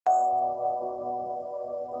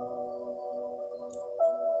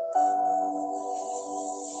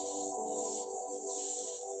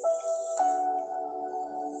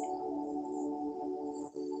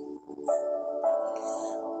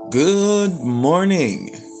Good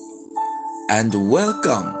morning and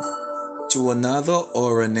welcome to another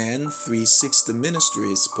RNN 360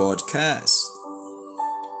 Ministries podcast.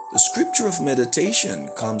 The scripture of meditation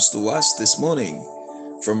comes to us this morning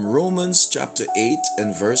from Romans chapter 8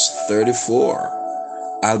 and verse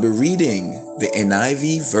 34. I'll be reading the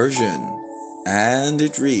NIV version and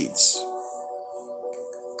it reads,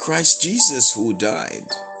 Christ Jesus who died,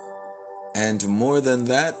 and more than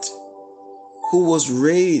that, who was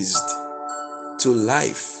raised to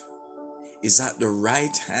life, is at the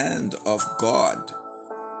right hand of God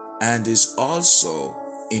and is also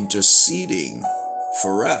interceding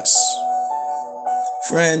for us.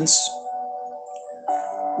 Friends,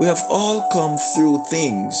 we have all come through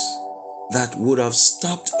things that would have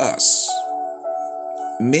stopped us.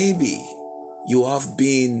 Maybe you have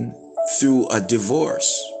been through a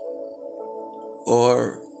divorce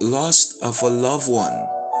or loss of a loved one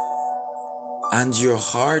and your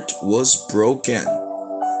heart was broken.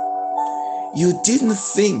 You didn't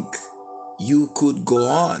think you could go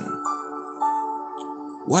on.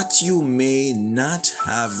 What you may not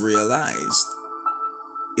have realized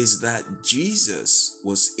is that Jesus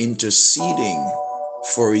was interceding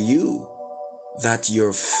for you, that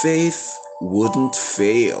your faith wouldn't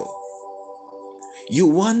fail. You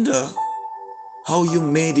wonder how you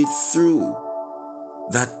made it through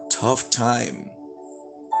that tough time.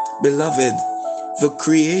 Beloved, the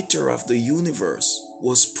Creator of the universe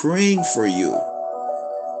was praying for you.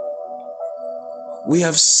 We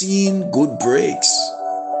have seen good breaks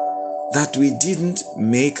that we didn't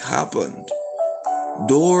make happen,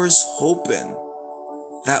 doors open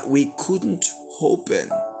that we couldn't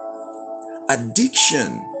open,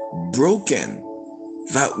 addiction broken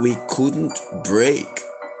that we couldn't break.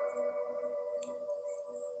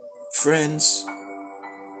 Friends,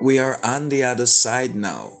 we are on the other side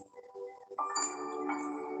now.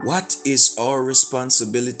 What is our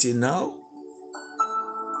responsibility now?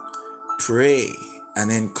 Pray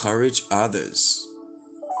and encourage others.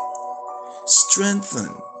 Strengthen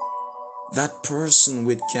that person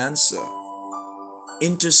with cancer.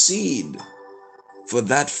 Intercede for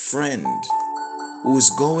that friend who is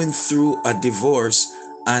going through a divorce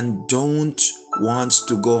and don't want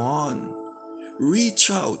to go on. Reach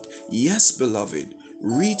out. Yes, beloved,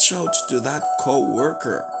 reach out to that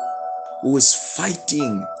coworker who is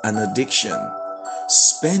fighting an addiction.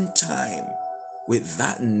 Spend time with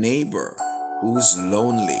that neighbor who's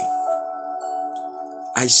lonely.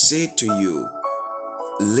 I say to you,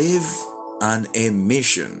 live on a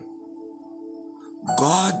mission.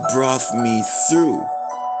 God brought me through,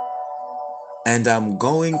 and I'm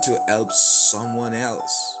going to help someone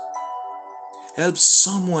else. Help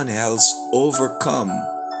someone else overcome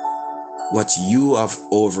what you have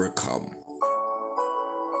overcome.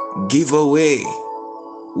 Give away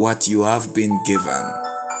what you have been given.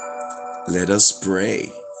 Let us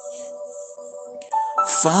pray.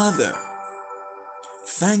 Father,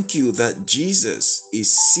 thank you that Jesus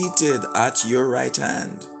is seated at your right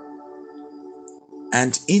hand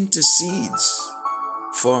and intercedes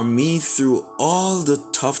for me through all the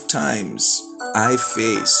tough times I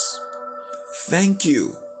face. Thank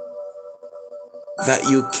you that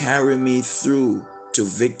you carry me through to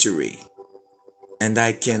victory, and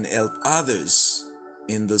I can help others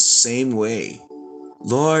in the same way.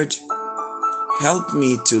 Lord, help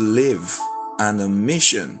me to live on a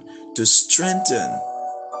mission to strengthen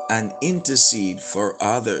and intercede for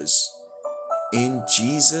others. In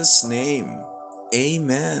Jesus' name,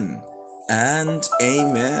 amen and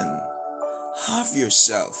amen. Have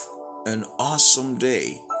yourself an awesome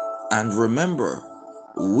day, and remember,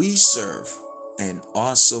 we serve an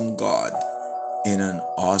awesome God in an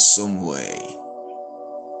awesome way.